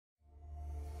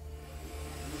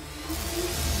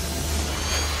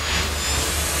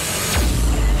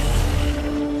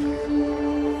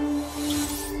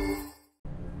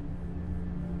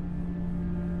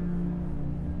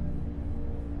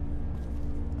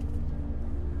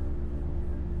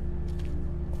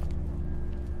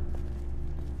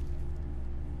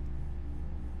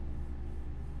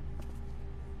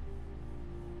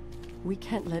We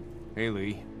can't let... Hey,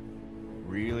 Lee.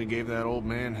 Really gave that old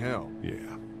man hell.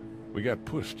 Yeah. We got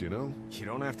pushed, you know? You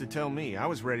don't have to tell me. I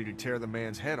was ready to tear the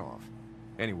man's head off.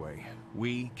 Anyway,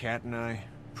 we, Kat and I,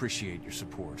 appreciate your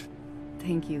support.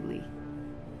 Thank you, Lee.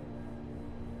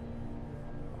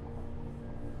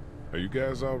 Are you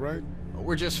guys all right?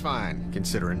 We're just fine,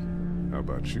 considering. How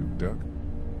about you, Duck?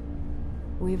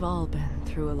 We've all been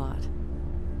through a lot.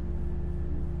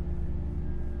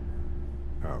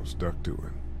 How's Duck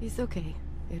doing? He's okay.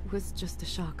 It was just a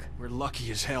shock. We're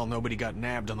lucky as hell nobody got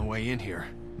nabbed on the way in here.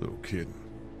 No kidding.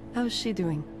 How's she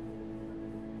doing?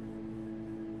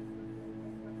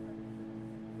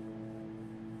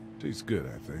 She's good,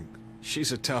 I think.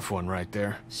 She's a tough one right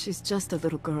there. She's just a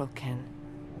little girl, Ken.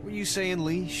 Were you saying,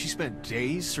 Lee, she spent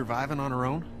days surviving on her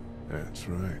own? That's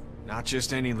right. Not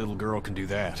just any little girl can do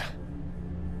that.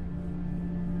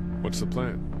 What's the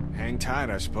plan? Hang tight,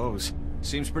 I suppose.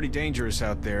 Seems pretty dangerous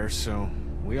out there, so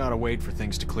we ought to wait for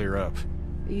things to clear up.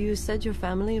 You said your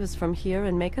family was from here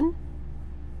in Macon?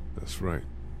 That's right.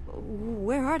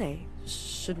 Where are they?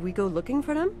 Should we go looking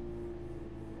for them?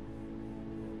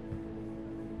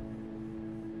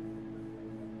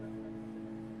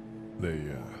 They,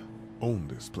 own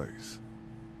this place.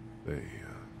 They,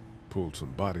 pulled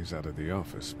some bodies out of the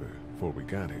office before we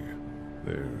got here.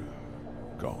 They're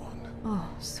gone. Oh,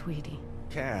 sweetie.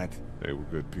 Kat. They were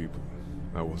good people.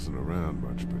 I wasn't around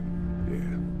much, but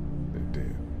yeah, they're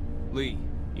dead. Lee,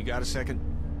 you got a second?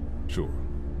 Sure.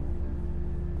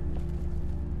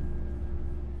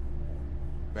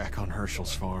 Back on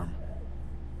Herschel's farm.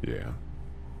 Yeah?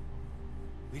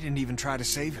 We didn't even try to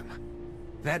save him.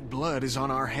 That blood is on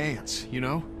our hands, you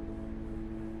know?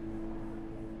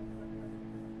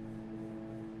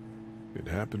 It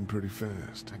happened pretty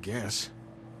fast. I guess.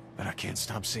 But I can't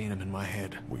stop seeing him in my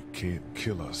head. We can't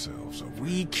kill ourselves over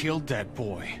We killed that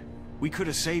boy. We could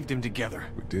have saved him together.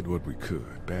 We did what we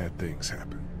could. Bad things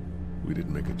happen. We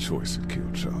didn't make a choice that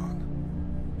killed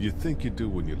Sean. You think you do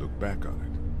when you look back on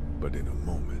it, but in a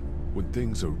moment, when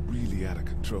things are really out of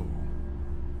control,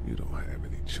 you don't have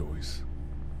any choice.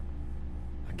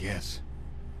 I guess.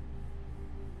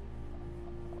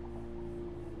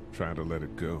 Try to let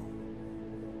it go.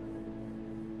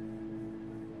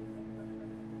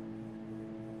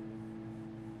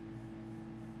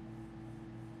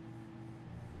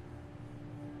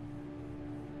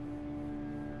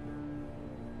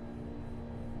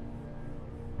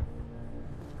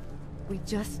 We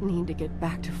just need to get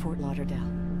back to Fort Lauderdale.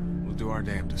 We'll do our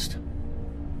damnedest.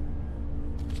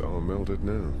 It's all melted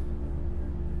now.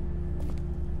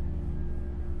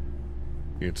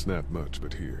 It's not much,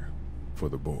 but here, for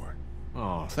the boy.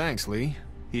 Oh, thanks, Lee.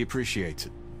 He appreciates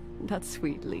it. That's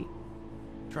sweet, Lee.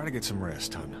 Try to get some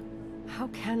rest, hon. How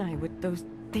can I with those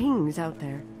things out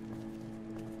there?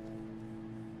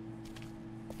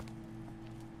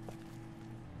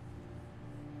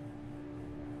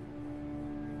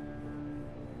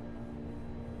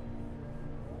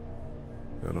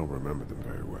 I don't remember them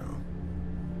very well.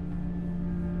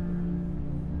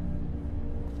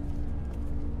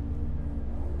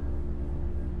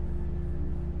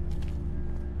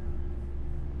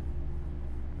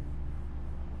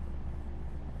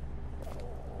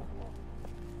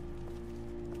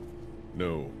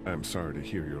 No, I'm sorry to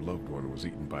hear your loved one was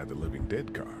eaten by the living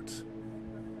dead cards.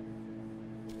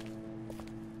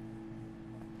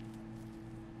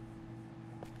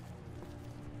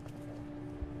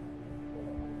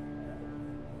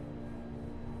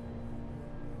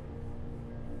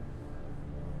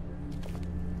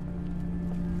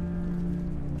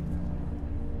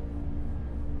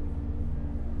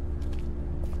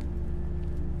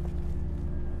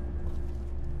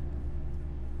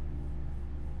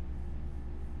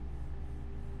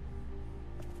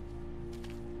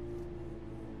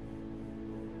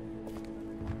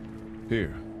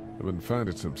 Here, I've been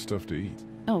finding some stuff to eat.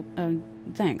 Oh,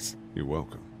 thanks. You're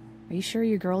welcome. Are you sure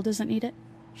your girl doesn't need it?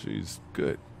 She's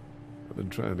good. I've been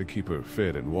trying to keep her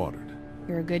fed and watered.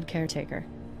 You're a good caretaker.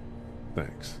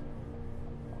 Thanks.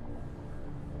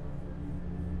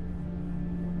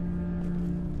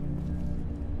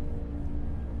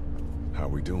 How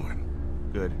we doing?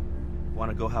 Good. Want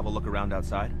to go have a look around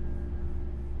outside?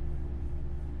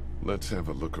 Let's have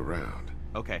a look around.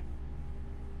 Okay.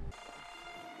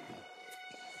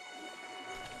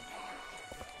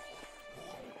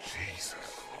 Jesus.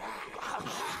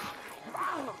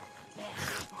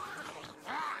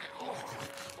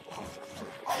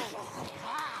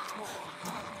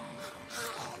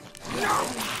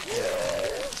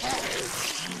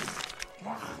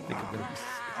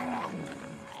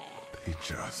 They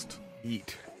just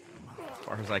Eat. As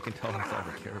far as I can tell, that's all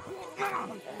they care about.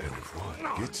 And if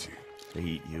one gets you, They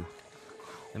eat you.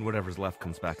 And whatever's left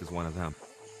comes back as one of them.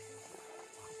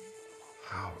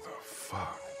 How the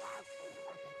fuck?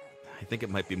 I think it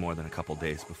might be more than a couple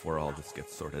days before all this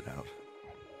gets sorted out.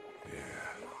 Yeah,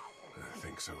 I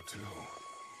think so too.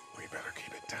 We better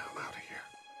keep it down out of here.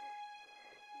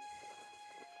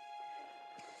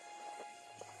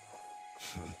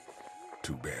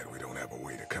 Too bad we don't have a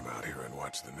way to come out here and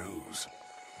watch the news.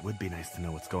 Would be nice to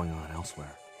know what's going on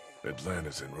elsewhere.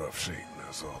 Atlanta's in rough shape,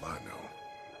 that's all I know.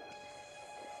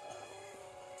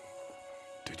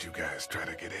 Did you guys try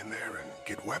to get in there and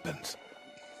get weapons?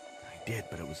 I did,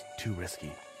 but it was too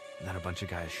risky. And then a bunch of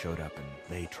guys showed up and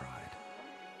they tried.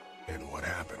 And what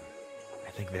happened?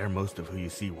 I think they're most of who you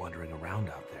see wandering around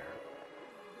out there.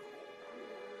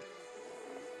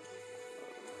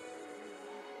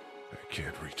 I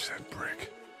can't reach that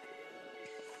brick.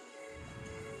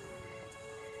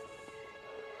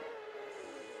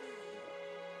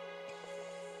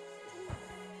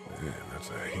 Man, that's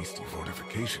a hasty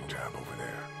fortification job over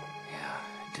there. Yeah,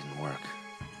 it didn't work.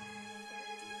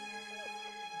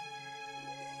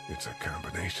 It's a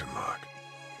combination lock.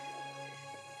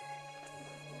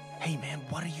 Hey man,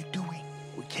 what are you doing?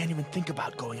 We can't even think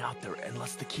about going out there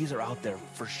unless the keys are out there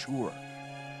for sure.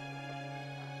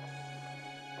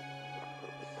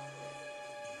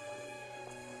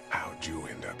 How'd you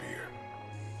end up here?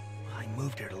 I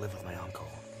moved here to live with my uncle.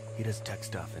 He does tech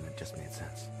stuff and it just made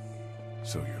sense.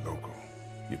 So you're local.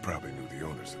 You probably knew the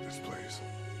owners of this place.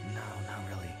 No, not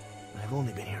really. I've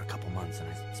only been here a couple months and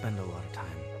I spend a lot of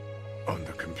time. On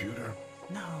the computer?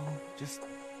 No, just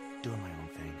doing my own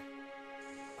thing.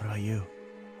 What about you?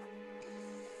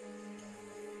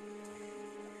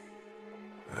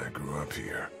 I grew up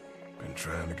here. Been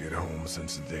trying to get home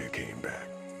since the day I came back.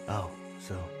 Oh,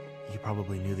 so you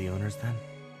probably knew the owners then?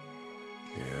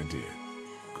 Yeah, I did.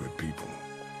 Good people.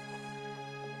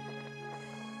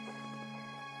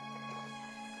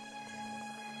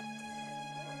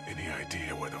 Any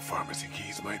idea where the pharmacy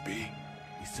keys might be?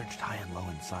 We searched high and low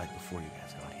inside before you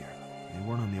guys got here. They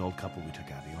weren't on the old couple we took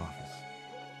out of the office.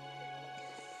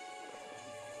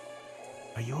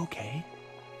 Are you okay?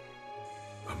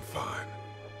 I'm fine.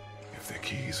 If the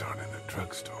keys aren't in the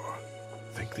drugstore,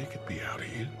 think they could be out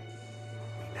here?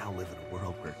 We now live in a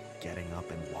world where getting up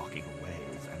and walking away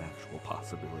is an actual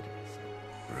possibility.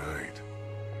 Right.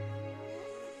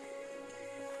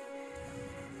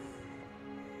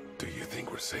 Do you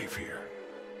think we're safe here?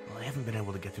 Well, I haven't been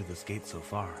able to get through this gate so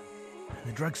far.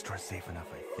 And the drugstore's safe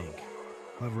enough, I think.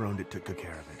 Whoever owned it took good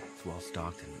care of it. It's well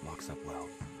stocked and locks up well.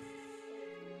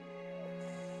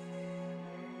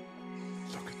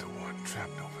 Look at the one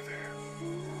trapped over there.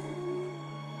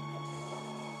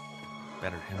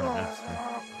 Better him than us,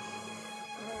 huh?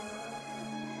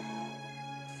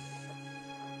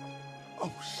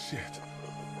 Oh, shit.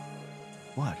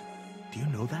 What? Do you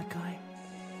know that guy?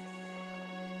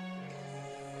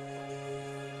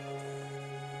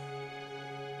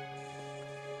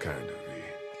 Kind of.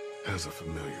 He has a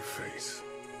familiar face.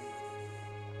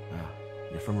 Ah,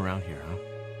 you're from around here, huh?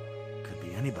 Could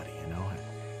be anybody, you know?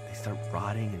 They start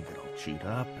rotting and get all chewed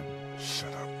up and...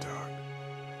 Shut up, Doc.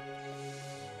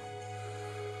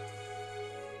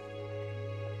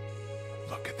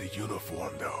 Look at the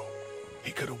uniform, though.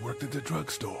 He could have worked at the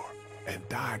drugstore and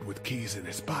died with keys in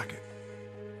his pocket.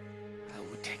 It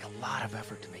would take a lot of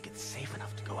effort to make it safe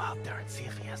enough to go out there and see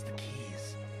if he has the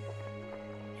keys.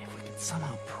 If we could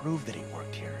somehow prove that he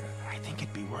worked here, I think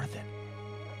it'd be worth it.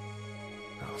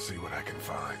 I'll see what I can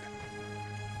find.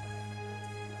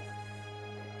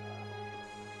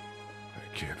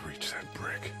 I can't reach that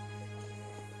brick.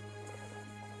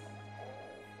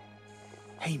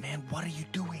 Hey man, what are you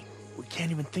doing? We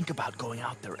can't even think about going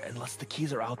out there unless the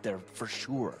keys are out there for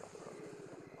sure.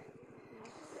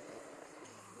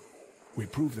 We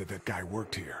prove that that guy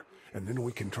worked here, and then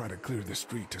we can try to clear the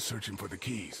street to search him for the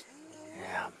keys.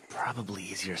 Yeah, probably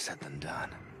easier said than done.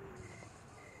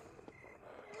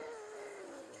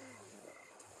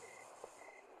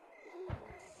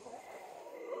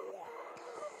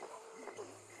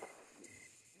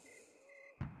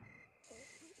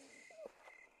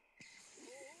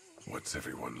 What's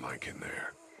everyone like in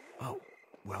there? Oh,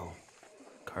 well,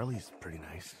 Carly's pretty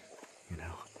nice, you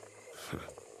know.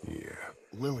 Yeah.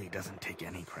 Lily doesn't take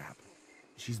any crap.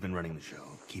 She's been running the show,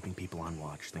 keeping people on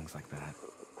watch, things like that.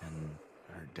 And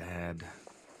her dad...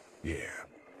 Yeah,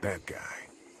 that guy.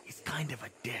 He's kind of a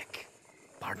dick.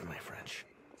 Pardon my French.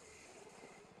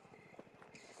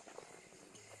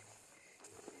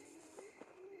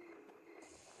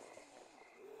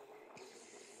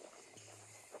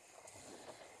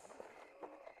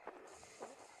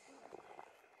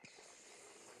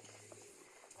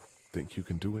 Think you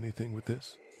can do anything with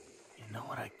this? You You know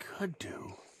what I could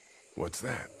do? What's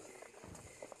that?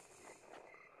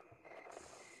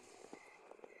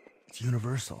 It's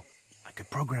universal. I could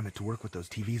program it to work with those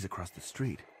TVs across the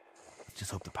street. Let's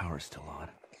just hope the power's still on.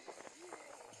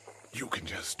 You can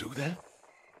just do that?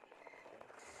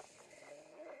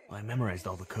 Well, I memorized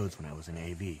all the codes when I was in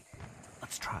AV.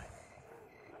 Let's try.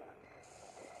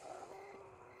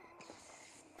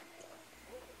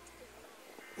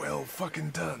 Well fucking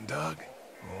done, Doug.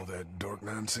 All that dork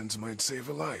nonsense might save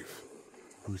a life.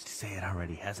 Who's to say it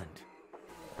already hasn't?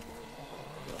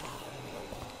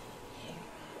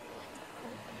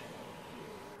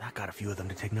 That got a few of them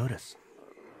to take notice.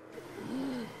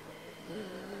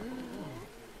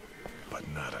 But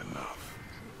not enough.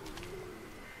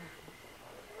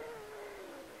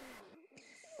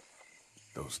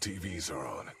 Those TVs are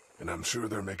on, and I'm sure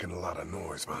they're making a lot of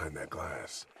noise behind that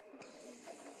glass.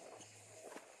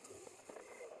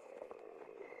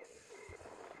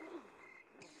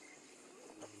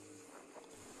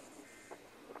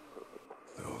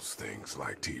 Those things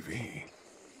like TV.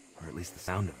 Or at least the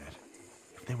sound of it.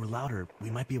 If they were louder, we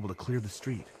might be able to clear the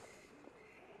street.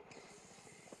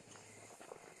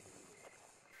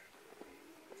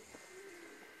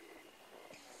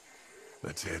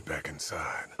 Let's head back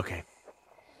inside. Okay.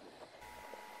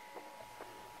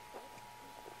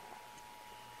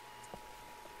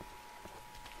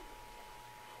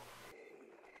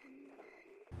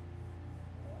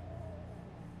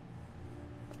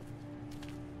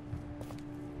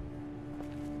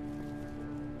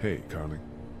 Hey, Carly.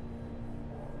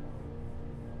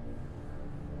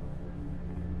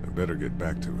 I better get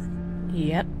back to it.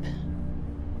 Yep.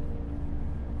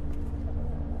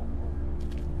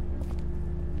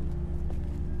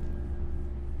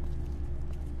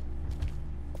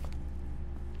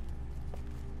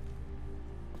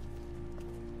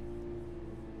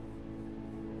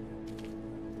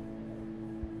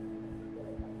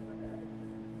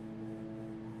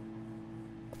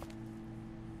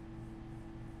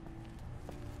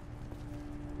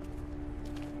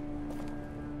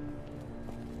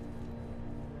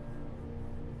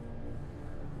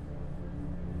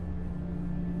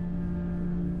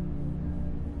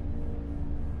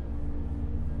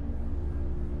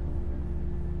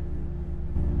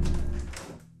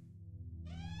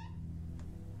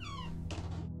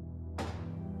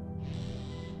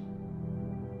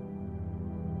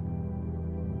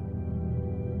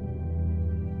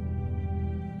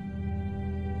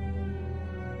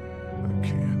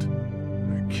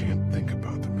 I can't think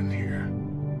about them in here.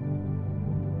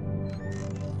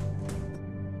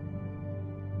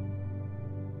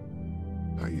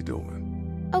 How you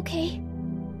doing? Okay.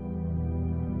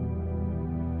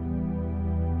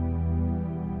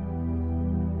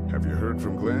 Have you heard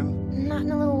from Glenn? Not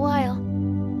in a little while.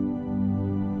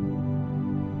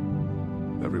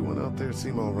 Everyone out there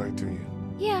seem all right to you?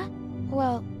 Yeah.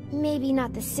 Well, maybe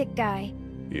not the sick guy.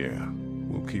 Yeah,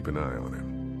 we'll keep an eye on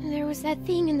him. There was that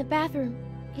thing in the bathroom.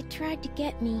 It tried to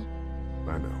get me.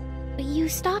 I know. But you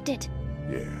stopped it.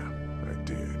 Yeah, I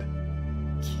did.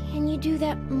 Can you do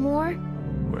that more?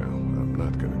 Well, I'm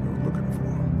not gonna go looking for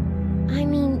him. I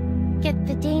mean, get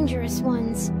the dangerous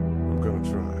ones. I'm gonna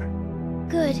try.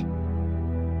 Good.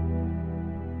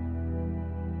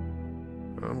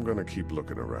 I'm gonna keep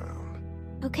looking around.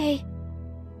 Okay.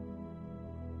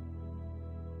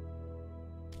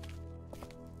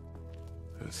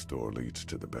 This door leads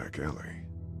to the back alley.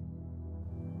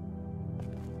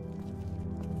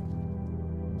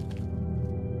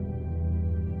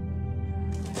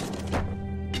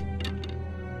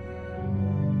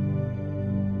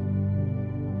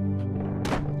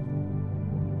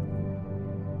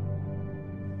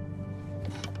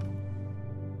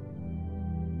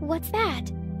 What's that?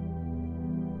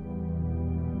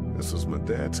 This was my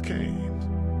dad's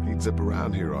cane. He'd zip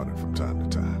around here on it from time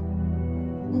to time.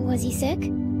 Was he sick?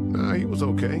 Nah, he was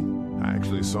okay. I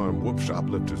actually saw him whoop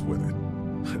shoplifters with it.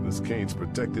 And his cane's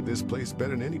protected this place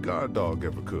better than any guard dog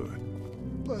ever could.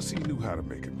 Plus, he knew how to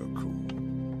make it look cool.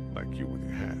 Like you with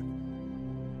your hat.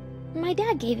 My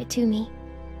dad gave it to me.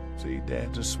 See,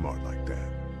 dads are smart like that.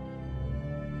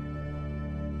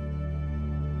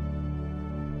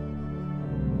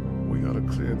 We ought to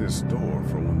clear this door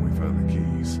for when we find the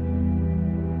keys.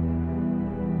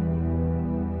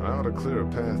 I ought to clear a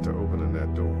path to opening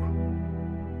that door.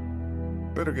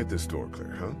 Better get this door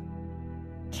clear, huh?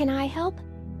 Can I help?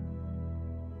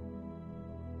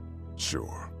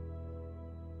 Sure.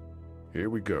 Here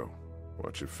we go.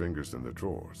 Watch your fingers in the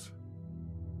drawers.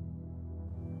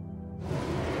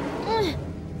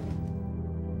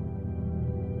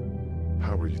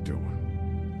 How are you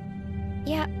doing?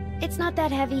 Yeah, it's not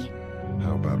that heavy.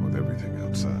 How about with everything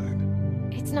outside?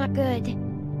 It's not good.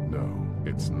 No,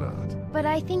 it's not. But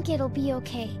I think it'll be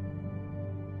okay.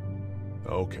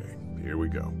 Okay, here we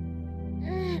go.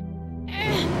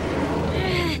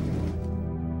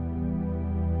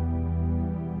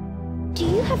 Do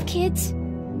you have kids?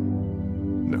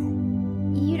 No.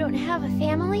 You don't have a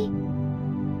family?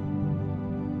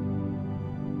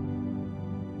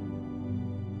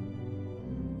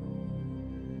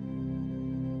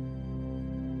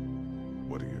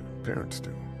 What do your parents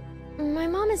do? My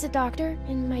mom is a doctor,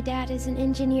 and my dad is an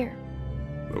engineer.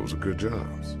 Those are good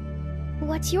jobs.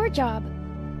 What's your job?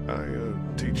 I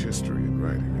teach history and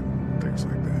writing and things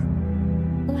like that.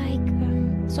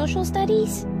 Like, social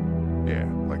studies? Yeah,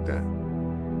 like that.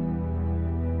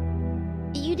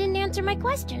 You didn't answer my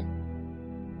question.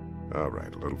 All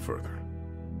right, a little further.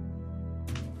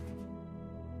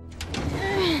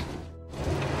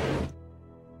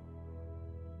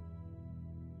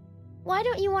 Why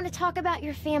don't you want to talk about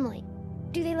your family?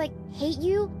 Do they, like, hate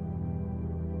you?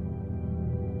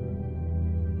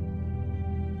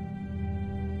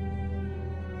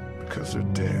 Because they're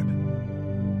dead.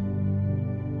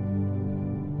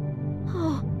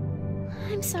 Oh,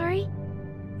 I'm sorry.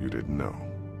 You didn't know.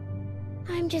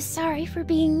 I'm just sorry for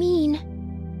being mean.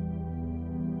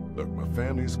 Look, my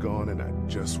family's gone and I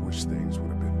just wish things would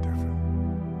have been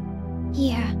different.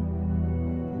 Yeah.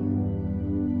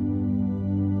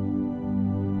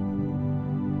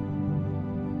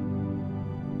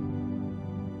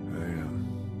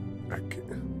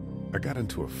 I got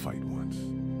into a fight once.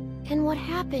 And what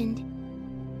happened?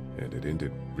 And it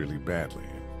ended really badly.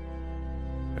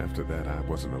 After that, I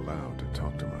wasn't allowed to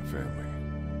talk to my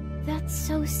family. That's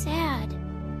so sad.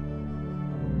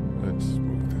 Let's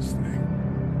move this thing.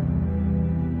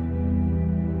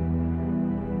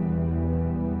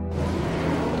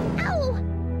 Ow!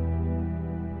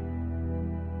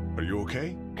 Are you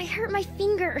okay? I hurt my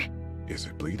finger. Is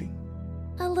it bleeding?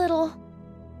 A little.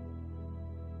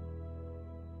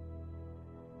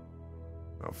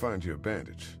 I'll find you a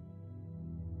bandage.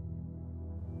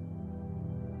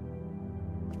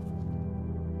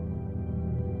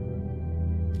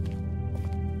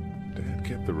 Dad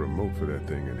kept the remote for that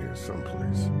thing in here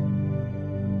someplace.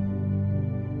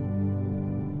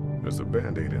 There's a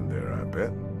Band-Aid in there, I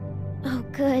bet. Oh,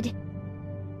 good.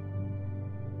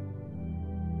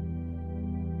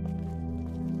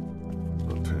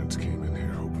 My parents came in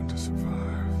here hoping to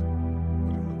survive,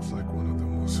 but it looks like one of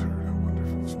them was hurt. I wonder if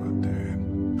it was my dad.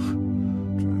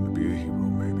 Trying to be a hero,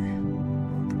 maybe. Or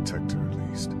a protector, at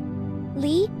least.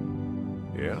 Lee?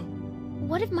 Yeah?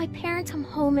 What if my parents come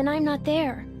home and I'm not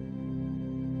there?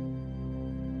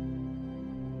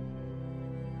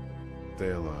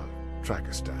 They'll, track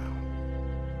us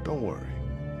down. Don't worry.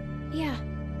 Yeah,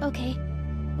 okay.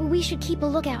 We should keep a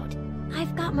lookout.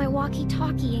 I've got my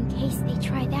walkie-talkie in case they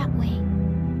try that way.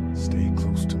 Stay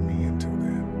close to me until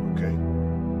then, okay?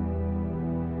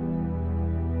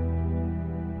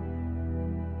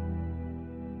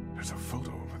 There's a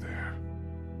photo over there.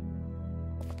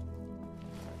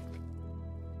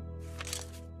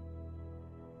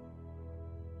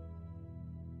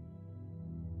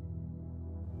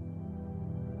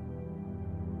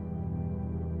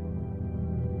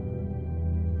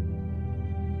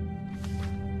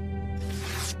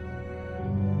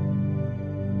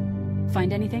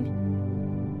 Find anything?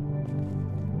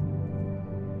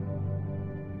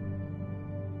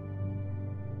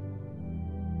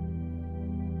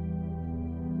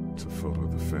 It's a photo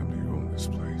of the family who own this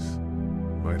place.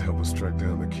 Might help us track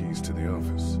down the keys to the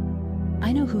office.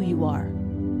 I know who you are.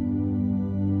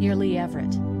 You're Lee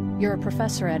Everett. You're a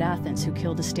professor at Athens who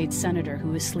killed a state senator who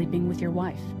was sleeping with your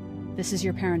wife. This is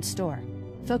your parents' store.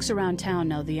 Folks around town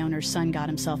know the owner's son got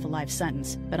himself a life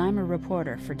sentence, but I'm a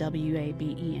reporter for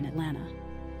WABE in Atlanta.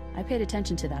 I paid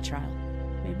attention to that trial.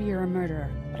 Maybe you're a murderer,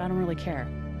 but I don't really care.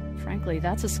 Frankly,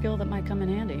 that's a skill that might come in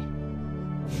handy.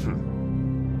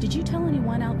 Did you tell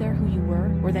anyone out there who you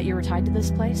were, or that you were tied to this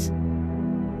place?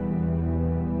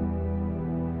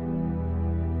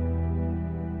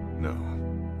 No,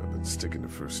 I've been sticking to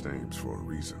first names for a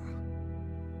reason.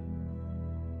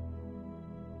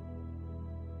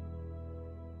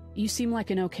 You seem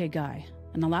like an okay guy,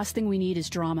 and the last thing we need is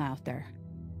drama out there.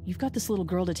 You've got this little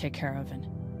girl to take care of, and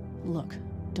look,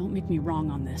 don't make me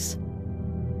wrong on this.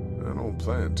 I don't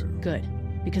plan to. Good,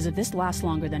 because if this lasts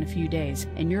longer than a few days,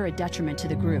 and you're a detriment to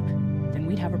the group, then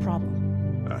we'd have a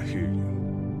problem. I hear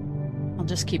you. I'll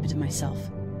just keep it to myself.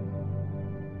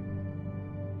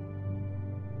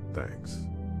 Thanks.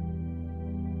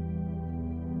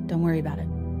 Don't worry about it.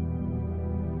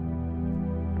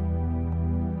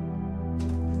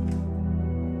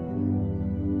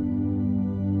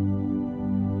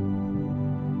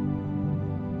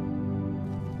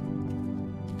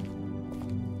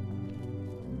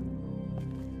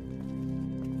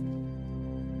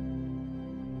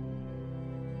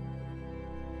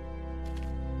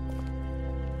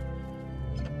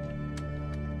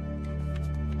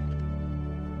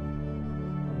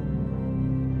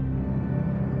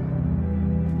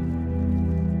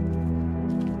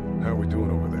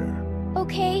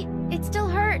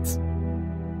 hurts.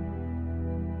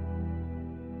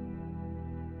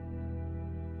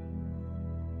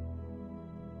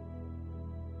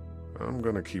 I'm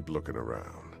gonna keep looking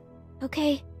around.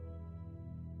 Okay.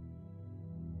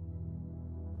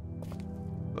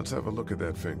 Let's have a look at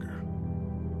that finger.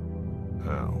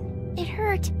 How? It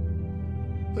hurt.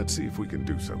 Let's see if we can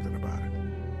do something about it.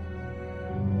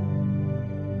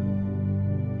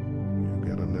 You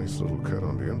got a nice little cut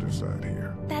on the underside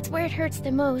here. That's where it hurts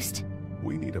the most.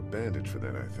 We need a bandage for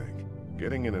that, I think.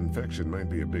 Getting an infection might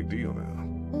be a big deal now.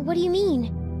 What do you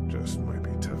mean? Just might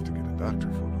be tough to get a doctor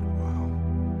for a little while.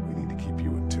 We need to keep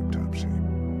you in tip-top shape.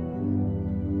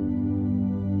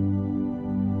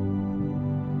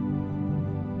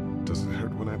 Does it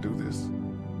hurt when I do this?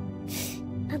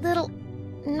 A little.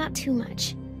 Not too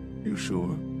much. You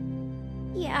sure?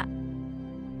 Yeah.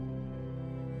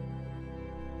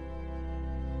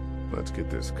 Let's get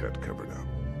this cut covered up.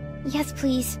 Yes,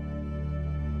 please.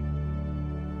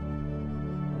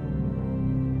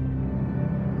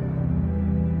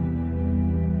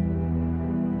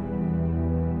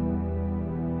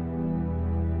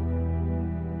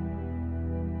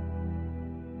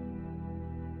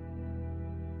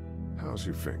 How's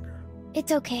your finger?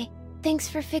 It's okay. Thanks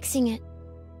for fixing it.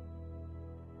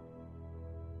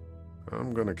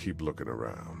 I'm gonna keep looking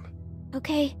around.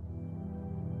 Okay.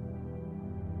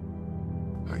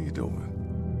 How you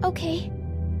doing? Okay.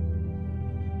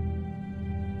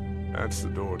 That's the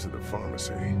door to the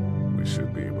pharmacy. We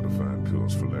should be able to find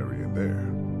pills for Larry in there.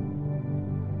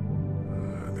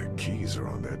 The keys are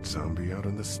on that zombie out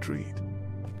on the street.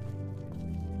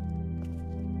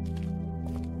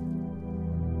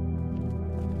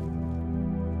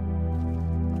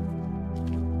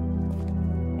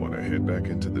 Wanna head back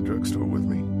into the drugstore with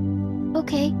me?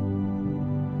 Okay.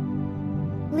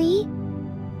 Lee?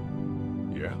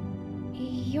 Yeah?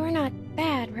 You're not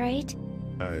bad, right?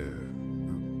 Why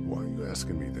are you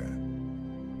asking me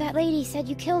that? That lady said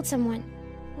you killed someone.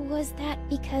 Was that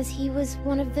because he was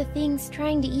one of the things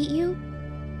trying to eat you?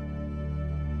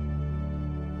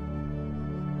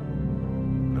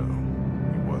 No,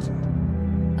 he wasn't.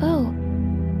 Oh.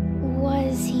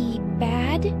 Was he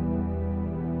bad? He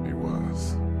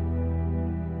was.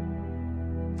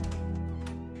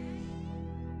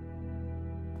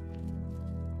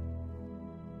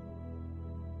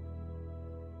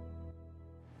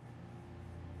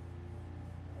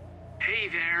 Hey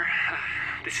there,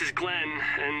 this is Glenn,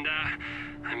 and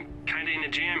I'm kinda in a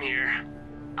jam here.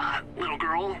 Little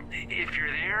girl, if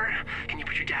you're there, can you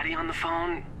put your daddy on the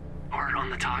phone? Or on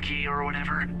the talkie or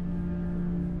whatever?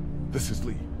 This is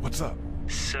Lee. What's up?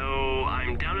 So,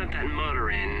 I'm down at that motor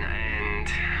inn, and,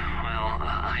 well,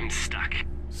 I'm stuck.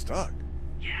 Stuck?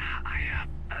 Yeah,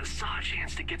 I saw a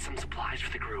chance to get some supplies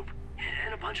for the group,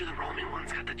 and a bunch of the roaming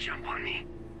ones got the jump on me.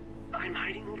 I'm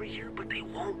hiding over here, but they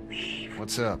won't leave.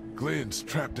 What's up? Glenn's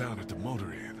trapped down at the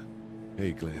motor inn.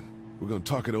 Hey, Glenn. We're gonna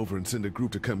talk it over and send a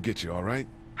group to come get you, all right?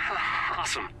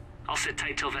 Awesome. I'll sit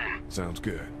tight till then. Sounds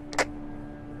good.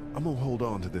 I'm gonna hold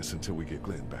on to this until we get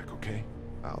Glenn back, okay?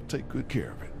 I'll take good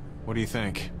care of it. What do you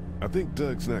think? I think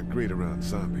Doug's not great around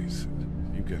zombies.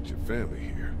 You got your family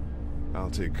here.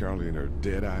 I'll take Carly and her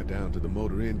dead eye down to the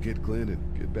motor inn, get Glenn,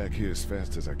 and get back here as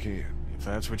fast as I can. If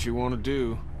that's what you want to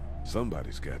do.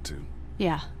 Somebody's got to.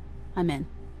 Yeah, I'm in.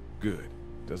 Good.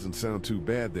 Doesn't sound too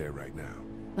bad there right now.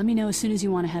 Let me know as soon as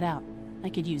you want to head out.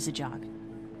 I could use a jog.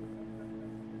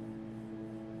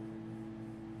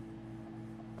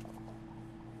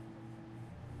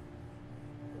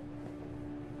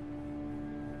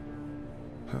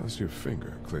 How's your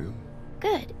finger, Clem?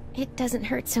 Good. It doesn't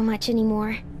hurt so much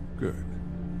anymore. Good.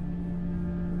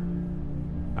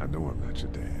 I know I'm not your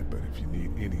dad, but if you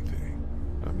need anything,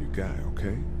 I'm your guy,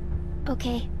 okay?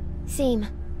 Okay. Same.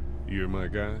 You're my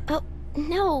guy? Oh,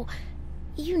 no.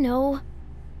 You know.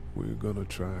 We're gonna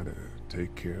try to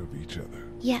take care of each other.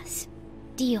 Yes.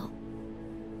 Deal.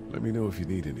 Let me know if you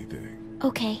need anything.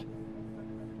 Okay.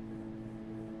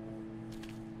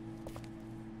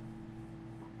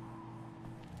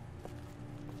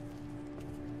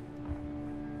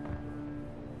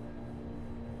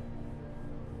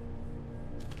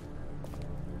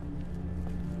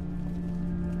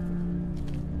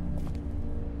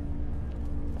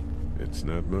 It's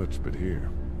not much, but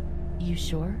here. You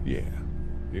sure? Yeah.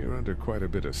 You're under quite a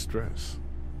bit of stress.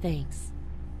 Thanks.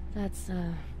 That's,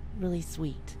 really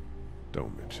sweet.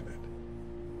 Don't mention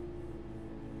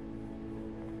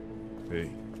it.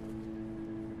 Hey,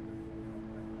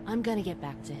 I'm gonna get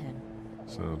back to him.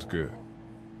 sounds good.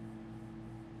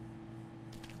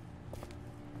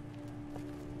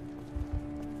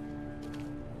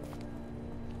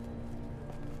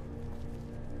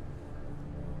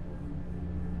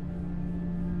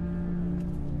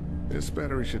 This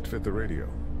battery should fit the radio.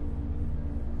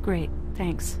 Great,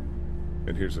 thanks.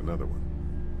 And here's another one.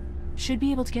 Should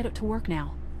be able to get it to work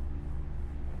now.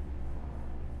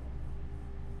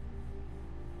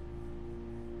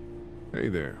 Hey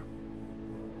there.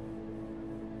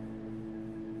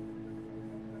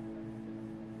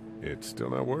 It's still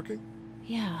not working?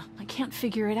 Yeah, I can't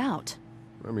figure it out.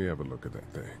 Let me have a look at that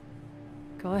thing.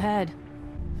 Go ahead.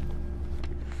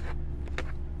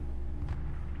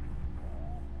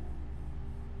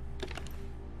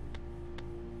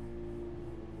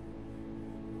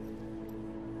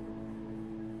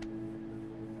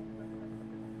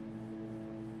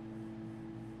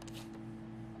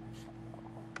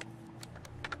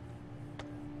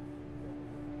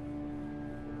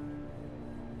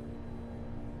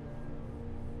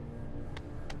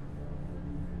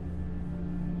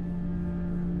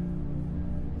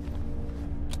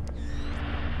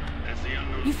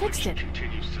 You fixed it.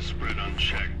 Continues to spread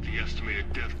unchecked. The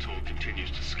estimated death toll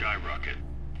continues to skyrocket.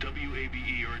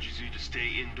 WABE urges you to stay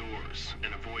indoors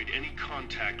and avoid any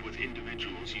contact with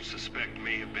individuals you suspect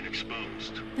may have been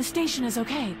exposed. The station is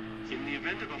okay. In the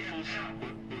event of a full...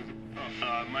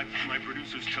 my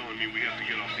producer's telling me we have to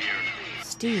get off the air now.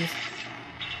 Steve.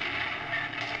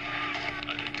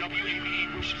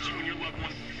 WABE wishes you and your loved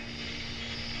one...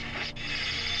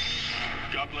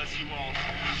 God bless you all.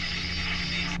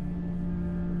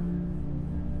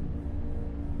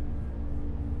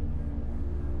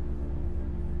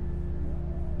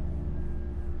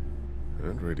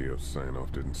 That radio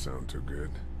sign-off didn't sound too good.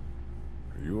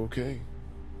 Are you okay?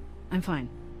 I'm fine.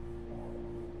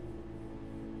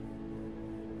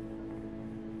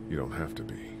 You don't have to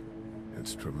be.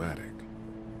 It's traumatic.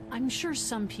 I'm sure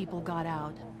some people got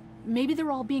out. Maybe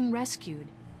they're all being rescued.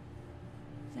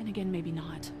 Then again, maybe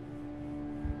not.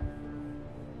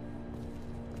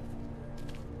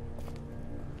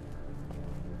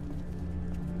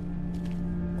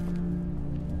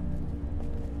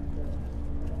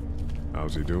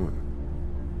 How's he doing?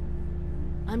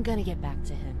 I'm gonna get back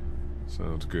to him.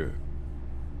 Sounds good.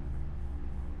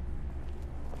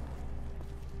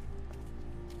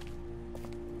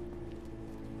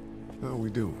 How are we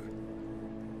doing?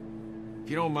 If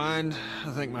you don't mind,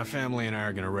 I think my family and I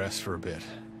are gonna rest for a bit.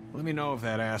 Let me know if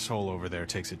that asshole over there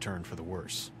takes a turn for the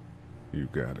worse. You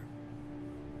got it.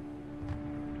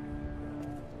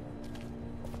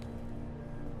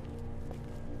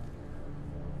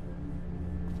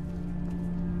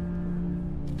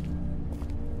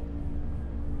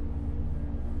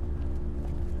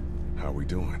 How we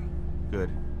doing? Good.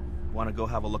 Want to go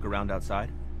have a look around outside?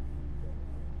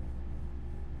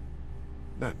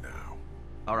 Not now.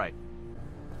 All right.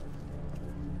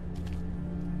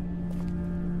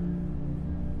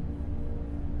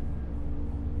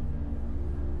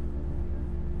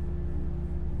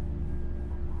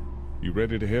 You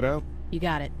ready to head out? You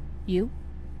got it. You?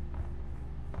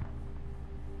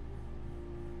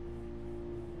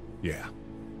 Yeah.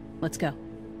 Let's go.